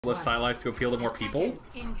less stylized to appeal to more people.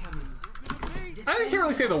 I can't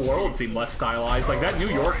really say the world seemed less stylized. Like that New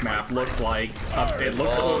York map looked like it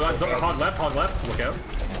looked. Hog left, hog left. Look out.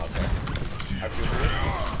 Okay. Do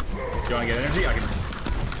you want to get energy? I can.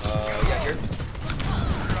 Yeah, here.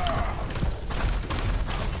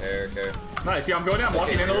 Okay. Nice. Yeah, I'm going down. I'm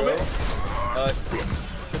walking in a little bit.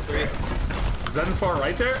 3. Zen's far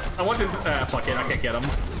right there. I want this. Fuck it. I can't get him.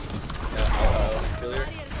 Kill here.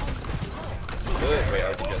 Good. Wait,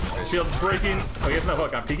 I can get Shield's breaking. Oh, he has no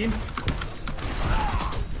hook. I'm peeking.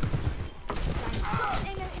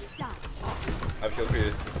 I have shield for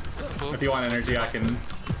you. If you want energy, I can.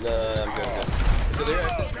 No, I'm good. Is it there?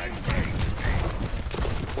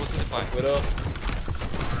 What's the fight? Widow.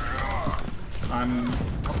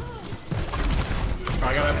 I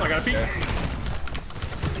gotta peek.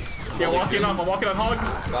 Yeah, walking on. I'm walking on hog.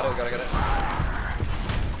 Got it.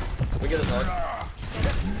 We get this hog.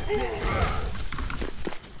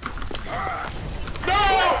 No!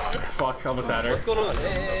 Fuck, almost had her. What's going on?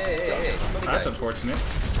 Hey. That's unfortunate.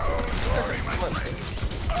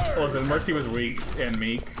 Listen, Mercy was weak and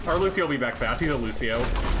meek. Our Lucio will be back fast. He's a Lucio.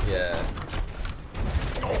 Yeah.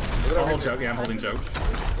 I'll hold joke. Yeah, I'm holding joke.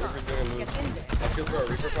 Reaper's doing a move. I'll shield for a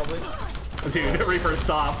Reaper probably. Dude, the Reaper,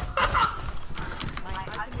 stop.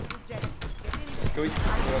 Can we?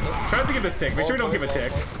 Try to give this tick. Make sure we don't give a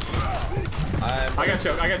tick. I got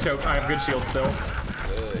choke. I have good shield still.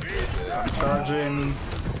 Good. I'm charging.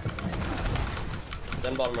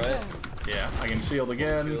 Then bottom right. Yeah, I can shield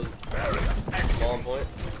again. Shield. Ball on point.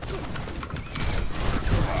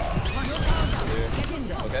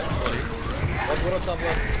 Okay. What on top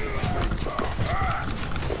left?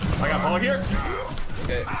 I got hog here.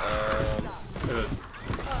 Okay.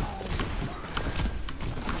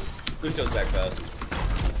 Lucio's back fast.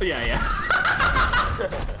 Yeah.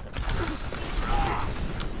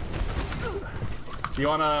 You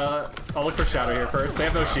wanna? I'll look for Shadow here first. They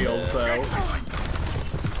have no shield, so.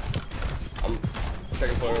 I'm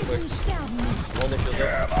checking point real quick. One that shield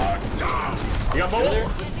there. You got mobile?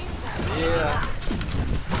 Yeah.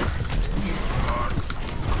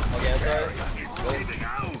 Okay, inside.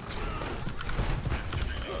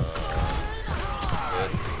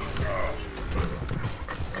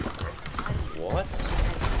 What?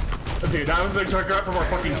 Dude, that was the Junkrat from our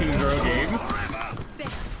fucking Team Zero game.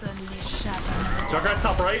 Junkrat's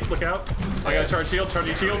top right, look out. I got a charge shield,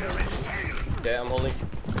 charging shield. Okay, I'm holding.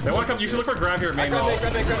 They want to come, you should look for grab here, main wall.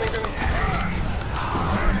 Grab me.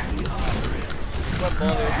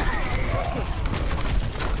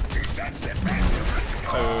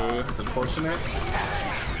 Oh, that's unfortunate.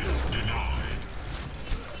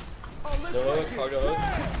 No, cargo. I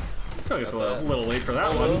feel like it's a little late for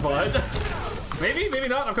that one, but maybe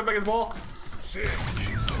not. I'm coming back as ball.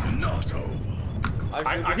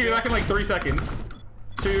 I can be back in like 3 seconds.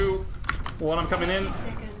 2, 1, I'm coming in.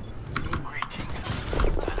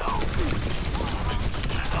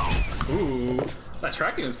 Ooh, that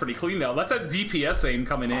tracking is pretty clean now. That's that DPS aim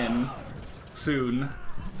coming in soon.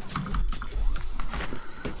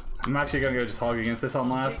 I'm actually gonna go just hog against this on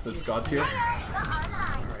last. It's God tier.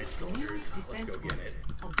 Alright, soldiers, let's go get it.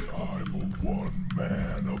 I'm a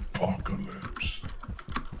one-man apocalypse.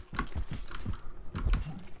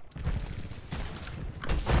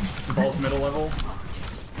 Ball's middle level.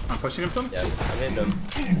 I'm pushing him some? Yeah, I'm hitting him.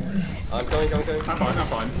 I'm coming. I'm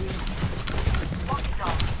fine.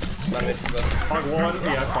 Not missing, but... Hog 1,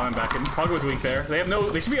 yeah, that's fine, I'm back in. Hog was weak there. They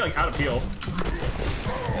should be like out of heal.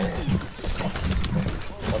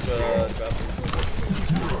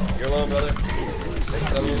 You're alone, brother.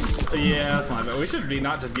 Yeah, that's fine, but we should be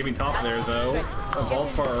not just giving top there, though. The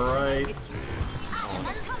ball's far right.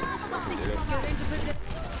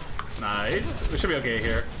 Nice. We should be okay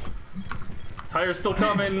here. Tire's still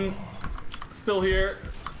coming. Still here.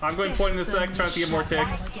 I'm going point in a sec, trying to get more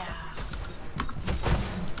ticks.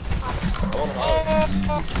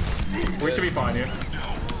 We should be fine here.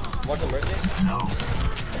 Watch on Mercy.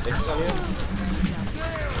 Nix's on you.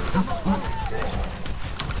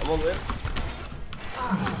 I'm on whip.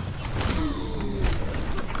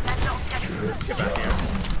 Get back here.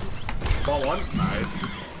 Ball 1. Nice.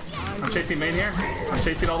 I'm chasing main here. I'm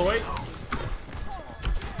chasing all the way.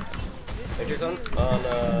 Nix's on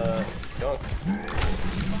Junk.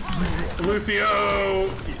 Lucio!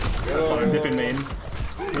 That's fine, I'm dipping main.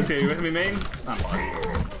 Lucio, you with me main? I'm fine.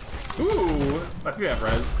 Ooh! I think we have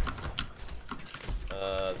res.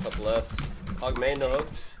 Top left. Hog main, no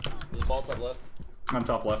hooks. There's a ball top left. I'm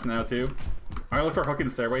top left now too. I'm gonna look for a hook in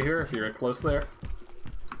the stairway here if you're close there.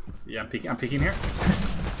 Yeah, I'm peeking here.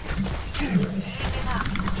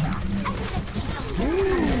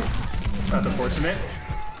 That's unfortunate.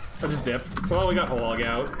 I just dipped. Well, we got Roadhog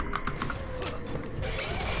out.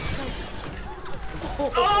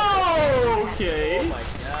 Oh, okay. Oh my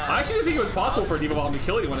god. I actually didn't think it was possible for a Diva Bomb to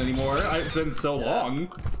kill anyone anymore. It's been so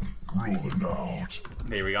long. Rolling out.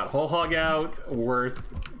 Hey, we got Roadhog out.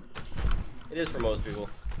 Worth. It is for most people.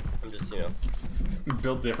 I'm just, you know.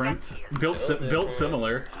 Built different. Built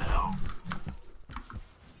similar.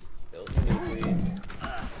 Built uniquely.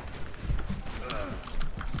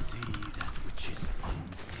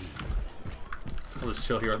 I'll just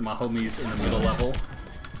chill here with my homies in the middle level.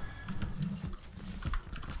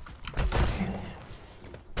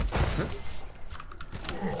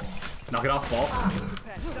 Knock it off, ball.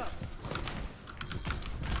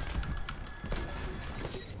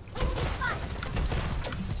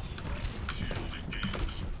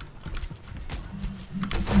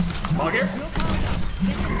 Hog here.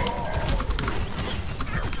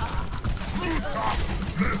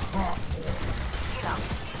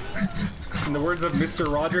 In the words of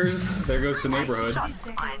Mr. Rogers, there goes the neighborhood. I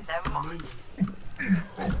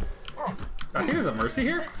think there's a Mercy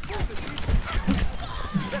here.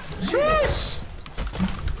 Sheesh!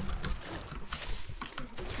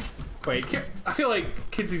 Wait, I feel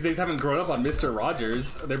like kids these days haven't grown up on Mr.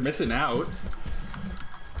 Rogers. They're missing out.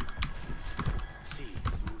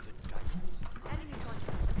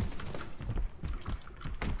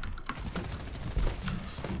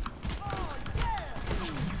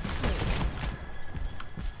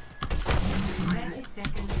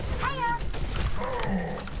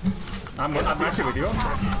 I'm actually with you.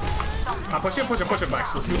 I'm pushing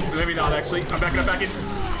actually. Maybe not actually. I'm back in.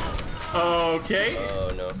 Okay.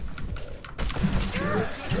 Oh no.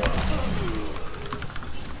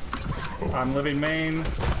 I'm living main.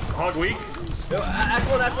 Hog weak. No, act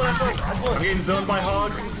one. I'm getting zoned by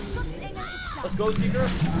Hog. Let's go, Seeker.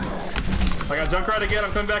 I got Junkrat again.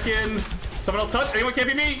 I'm coming back in. Someone else touch. Anyone can't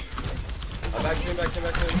be me. I'm back in. I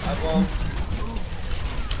bomb.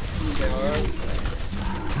 Okay, alright.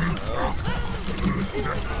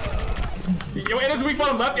 Yo, Anna's weak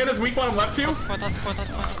bottom left. Anna's weak bottom left too.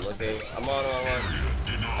 Looking. I'm on.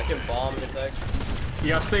 I can bomb in a sec.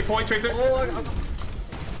 Yeah, stay point, Tracer. Oh,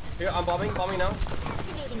 here, I'm bombing now.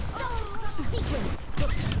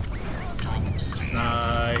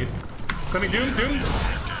 Nice. Send me Doom.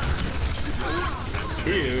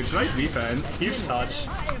 Huge. Nice defense. Huge touch.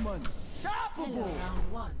 I am unstoppable.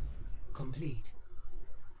 Round 1 complete.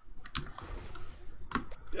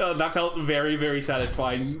 That felt very, very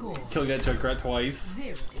satisfying. Killing that Junkrat twice.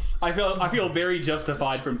 0. I feel very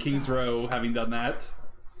justified from King's Row having done that.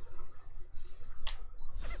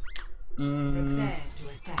 Prepare to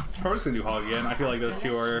attack. Probably just gonna do Hog again. I feel like those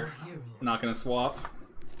two are not gonna swap.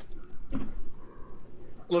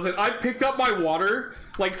 Listen, I picked up my water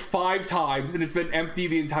like 5 times and it's been empty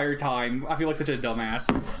the entire time. I feel like such a dumbass.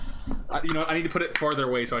 You know what? I need to put it farther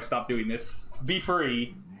away so I stop doing this. Be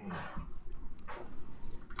free.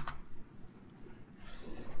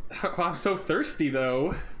 I'm so thirsty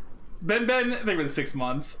though. Ben, thank you for the 6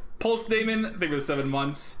 months. Pulse Damon, thank you for the 7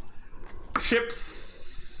 months. Chips,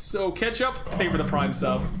 so Ketchup, thank you for the Prime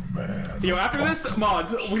sub. Yo, after this,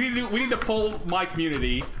 mods, we need to poll my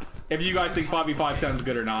community if you guys think 5v5 sounds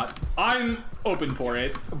good or not. I'm open for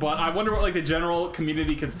it, but I wonder what like the general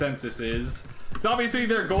community consensus is. So obviously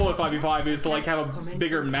their goal at 5v5 is to like have a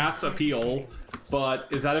bigger mass appeal, but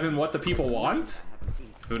is that even what the people want?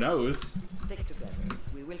 Who knows?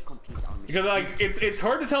 Because like it's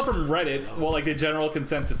hard to tell from Reddit what like the general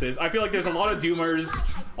consensus is. I feel like there's a lot of doomers,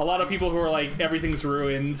 a lot of people who are like everything's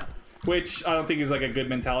ruined, which I don't think is like a good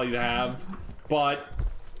mentality to have. But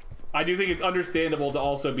I do think it's understandable to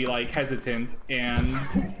also be like hesitant and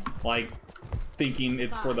like thinking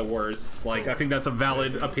it's for the worse. Like I think that's a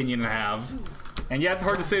valid opinion to have. And yeah, it's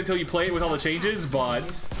hard to say until you play it with all the changes, but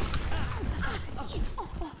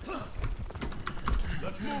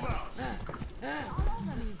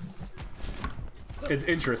it's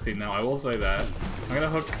interesting though, I will say that. I'm gonna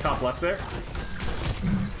hook top left there.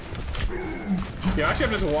 Yeah, actually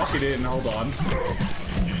I'm just walking in, hold on.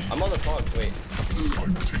 I'm on the fog, wait.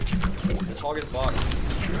 This hog is blocked.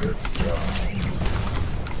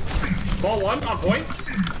 Ball 1, on point.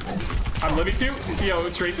 I'm living 2. Yo,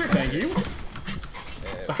 Tracer, thank you.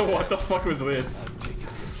 What the fuck was this?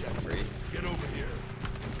 Get over here.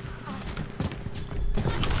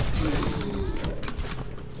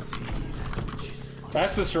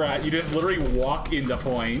 That's the strat, you just literally walk into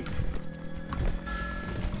point.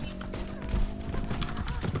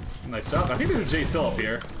 Nice job. I think there's a J Sill up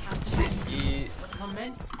here.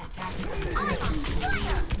 Commence attack.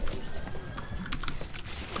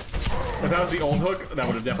 If that was the old hook, that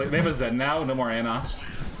would have definitely... They have a Zen now, no more Anna.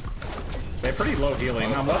 They're pretty low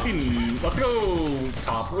healing. I'm walking. Let's go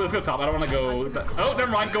top. Let's go top. I don't want to go. Oh,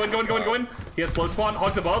 never mind. Go in. He has slow spawn.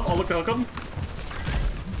 Hog's above. I'll look to hook him.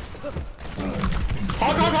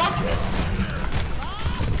 Hog!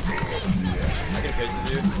 I can face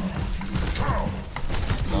with you.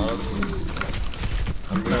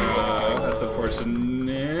 That's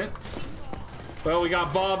unfortunate. Well, we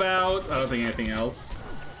got Bob out. I don't think anything else.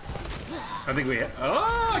 I think we.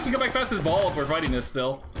 Oh, I can go back fast as ball if we're fighting this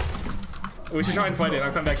still. We should try and fight it.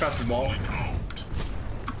 I'll come back fast as ball.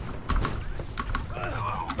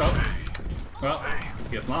 Oh. Well,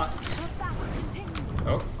 guess not.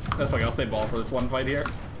 Oh, that's fine. I'll stay ball for this one fight here.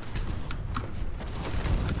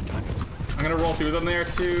 I'm gonna roll through them there.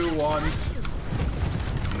 2, 1.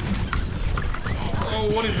 Oh,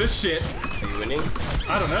 what is this shit? Are you winning?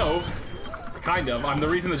 I don't know. Kind of. I'm the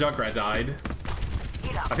reason the Junkrat died.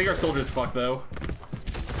 I think our soldier's fucked though.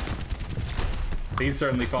 He's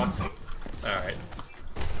certainly fucked. Alright.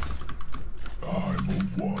 I'm a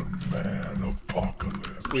one-man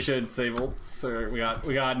apocalypse. We should save ults. Or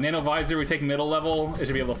we got Nano Visor, we take middle level. It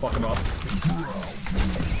should be able to fuck him up.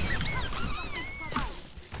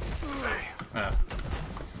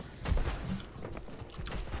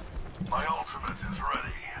 My ultimate is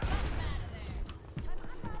ready.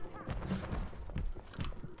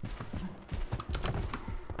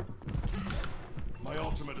 My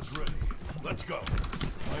ultimate is ready. Let's go.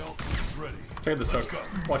 My ultimate is ready. Try this hook.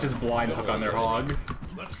 Watch his blind hook on their hog.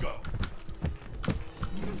 Let's go.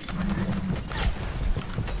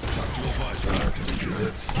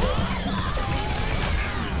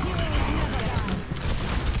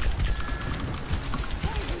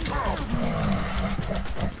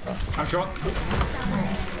 I'm shot.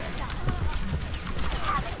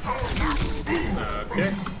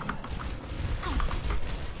 Okay.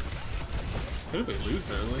 Who did we lose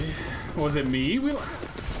early? Was it me?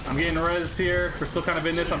 I'm getting res here. We're still kind of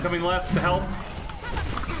in this. I'm coming left to help.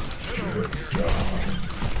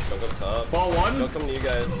 Don't go top. Ball 1. Don't come to you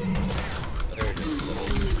guys. I think we're just...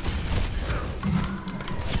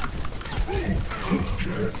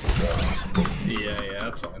 Yeah,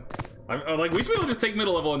 that's fine. Like, we should be able to just take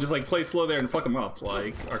middle level and just like play slow there and fuck them up.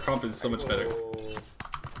 Like, our comp is so much better.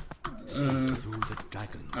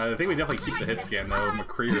 I think we definitely keep the hit scan though,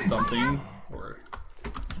 McCree or something. Or...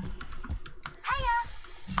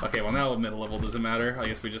 Okay, well now middle level doesn't matter. I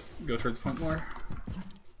guess we just go towards point more.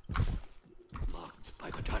 Locked by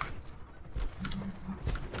the dragon.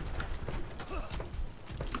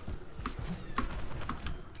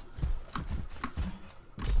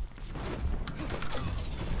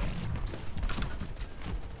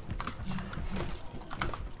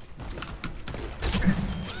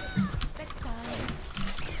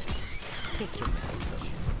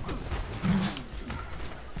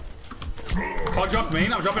 Hog drop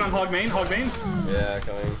main. I'm dropping on hog main. Hog main. Yeah,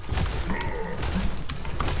 coming.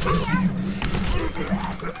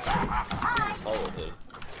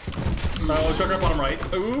 Oh, choke up bottom right.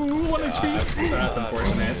 Ooh, 1 HP. That's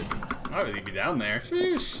unfortunate. Why would he be down there?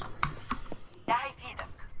 Sheesh. Yeah,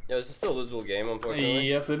 this is still a losable game, unfortunately.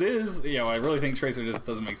 Yes, it is. You know, I really think Tracer just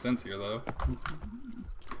doesn't make sense here, though.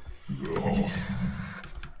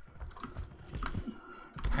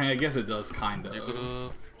 I guess it does, kind of. You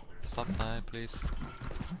could stop time, please.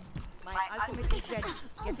 My ultimate is ready.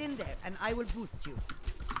 Get in there, and I will boost you.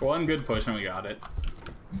 One good push, and we got it.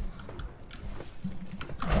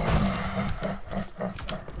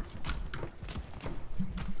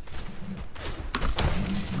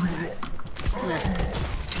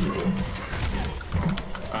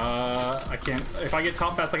 I can't. If I get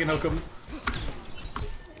top fast, I can hook him.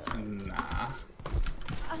 Nah.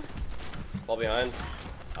 Fall behind.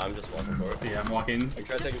 I'm just walking for it. Yeah, I'm walking. I'm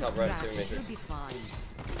trying to take top right too, Matrix. You'll be fine.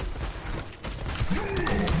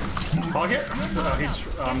 Hog it.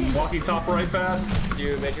 I'm walking top right fast. Do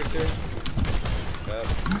you Matrix here? Okay.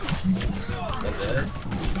 That's it.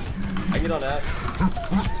 I can get on that.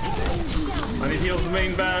 I need heals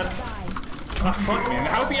main bad. Ah, fuck, man.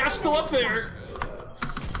 How's the Ash still up there?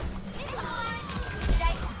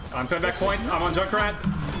 I'm coming back point. I'm on Junkrat.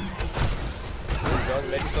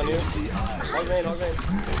 Matrix on you. Hog main, hog main.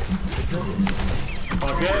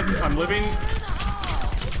 All good. I'm living.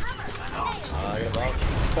 I got a bomb.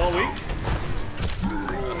 Fall weak.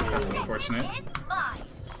 That's unfortunate.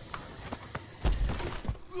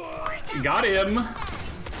 Got him.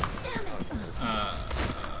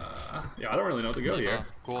 Yeah, I don't really know what to go here.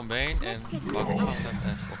 Go on main and walk on that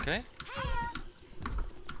edge, okay?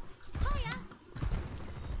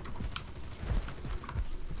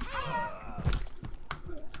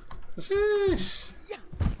 Sheesh.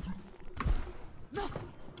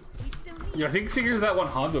 Yeah, I think Seeker's that one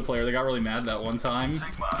Hanzo player that got really mad that one time.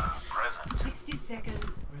 60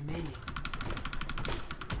 seconds remaining.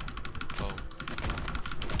 Oh.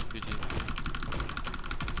 GG.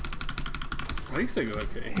 I think Sig's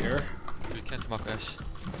okay here. We can't mock Ash.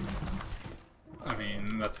 I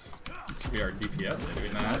mean, that should be our DPS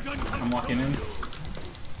doing that. I'm walking in.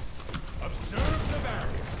 Observe the barrier.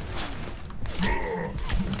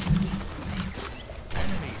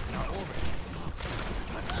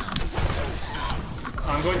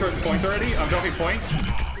 I'm going towards point already. I'm dropping point.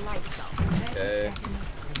 Okay.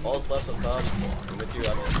 All left up top. I'm with you.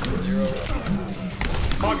 I'm on 0.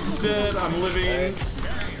 Hog's dead. I'm living.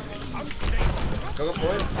 Go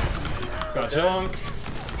point. Got junk.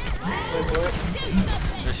 Point.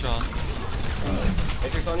 Fish on.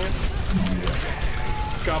 Matrix on you.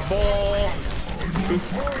 Got ball.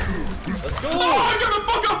 Let's go. Oh, I got the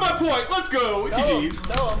fuck off my point. Let's go. GG's.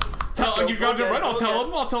 Tell him. Tell him you grabbed it right. I'll tell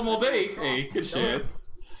him. I'll tell him all day. Hey, good shit.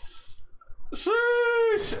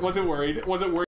 Sheesh. Wasn't worried. Wasn't worried.